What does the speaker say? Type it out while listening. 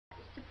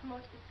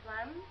promote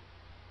Islam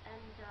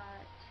and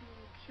to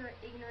cure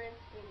ignorance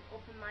in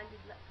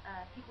open-minded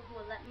people who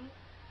will let me,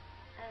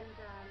 and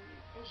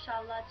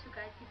inshallah to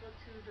guide people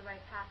to the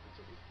right path,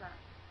 which is Islam.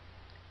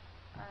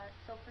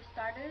 So for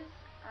starters,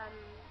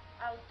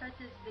 I will start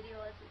this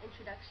video as an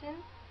introduction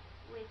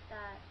with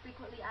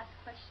frequently asked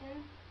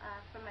questions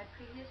from my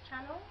previous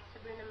channel,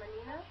 Sabrina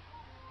Manina.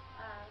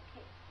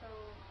 Okay, so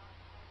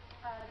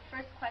the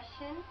first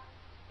question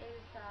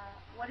is,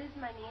 what is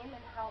my name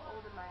and how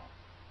old am I?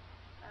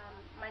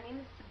 My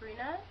name is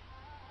Sabrina,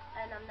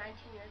 and I'm 19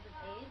 years of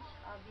age.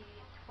 I'll be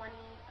 20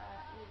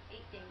 in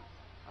 8 days,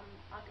 on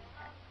August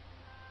 10th.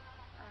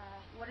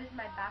 What is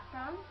my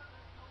background?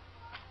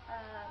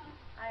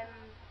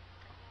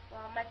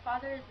 My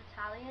father is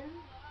Italian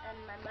and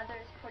my mother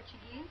is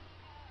Portuguese,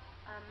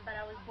 but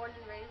I was born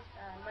and raised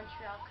in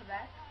Montreal,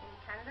 Quebec, in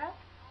Canada.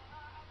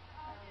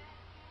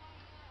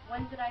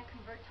 When did I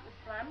convert to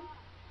Islam?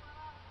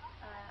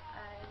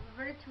 I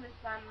reverted to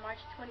Islam March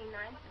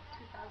 29th of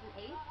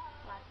 2008,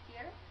 last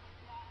year.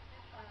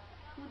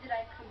 Who did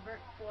I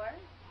convert for?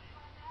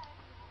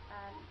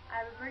 I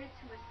reverted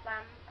to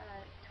Islam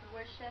to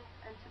worship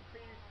and to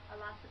please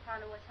Allah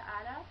subhanahu wa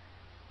ta'ala,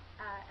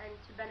 and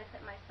to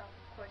benefit myself,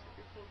 of course, at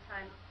the same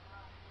time,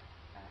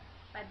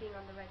 by being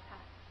on the right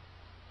path.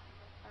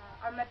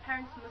 Are my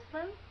parents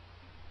Muslim?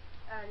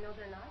 No,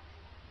 they're not.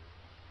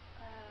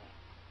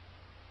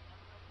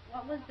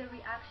 What was the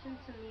reaction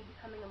to me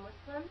becoming a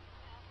Muslim?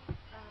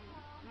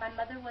 My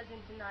mother was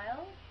in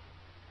denial.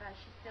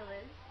 She still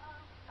is.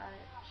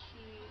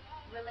 She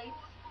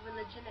relates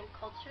religion and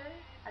culture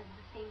as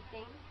the same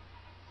thing,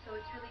 so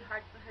it's really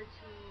hard for her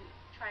to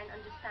try and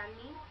understand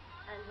me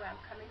and where I'm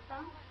coming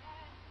from.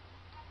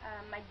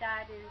 My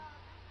dad is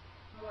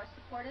more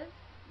supportive,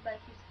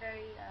 but he's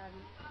very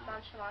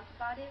nonchalant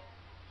about it.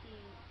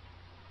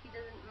 He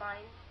doesn't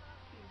mind.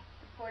 He's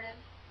supportive.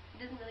 He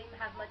doesn't really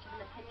have much of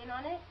an opinion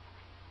on it.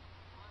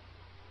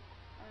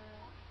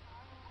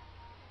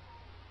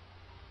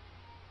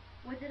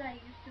 What did I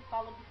used to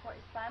follow before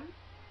Islam?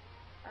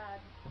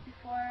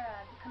 Before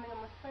becoming a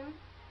Muslim,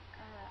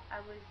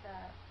 I was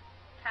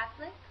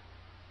Catholic.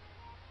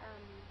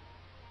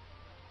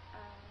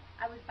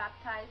 I was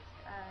baptized.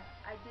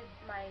 I did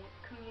my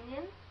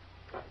communion,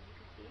 as you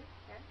can see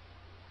here.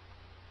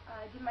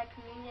 I did my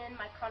communion,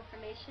 my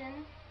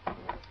confirmation,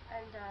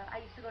 and I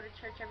used to go to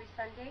church every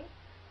Sunday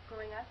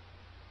growing up.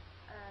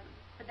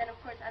 But then, of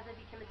course, as I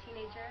became a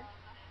teenager,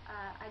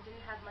 I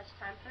didn't have much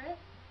time for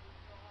it.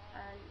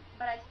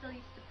 But I still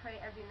used to pray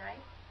every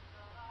night.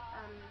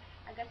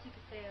 I guess you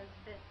could say I was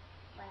a bit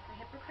like a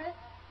hypocrite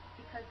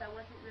because I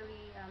wasn't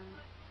really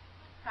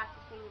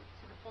practicing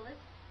to the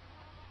fullest.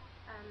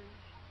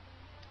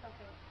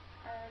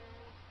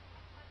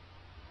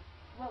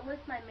 What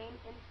was my main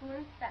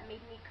influence that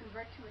made me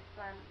convert to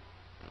Islam?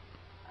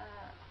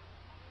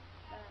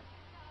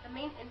 The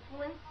main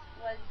influence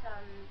was,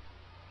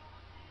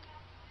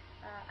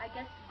 I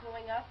guess,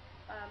 growing up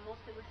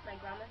mostly with my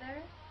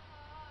grandmother,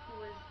 who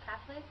was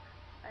Catholic,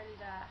 and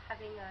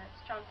having a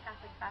strong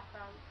Catholic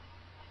background,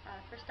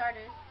 for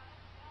starters,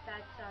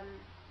 that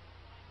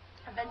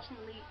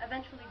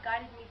eventually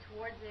guided me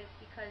towards it,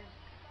 because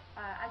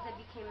as I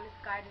became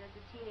misguided as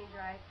a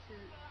teenager, I had to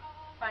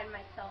find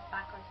myself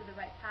back onto the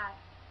right path.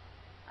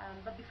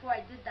 But before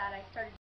I did that, I started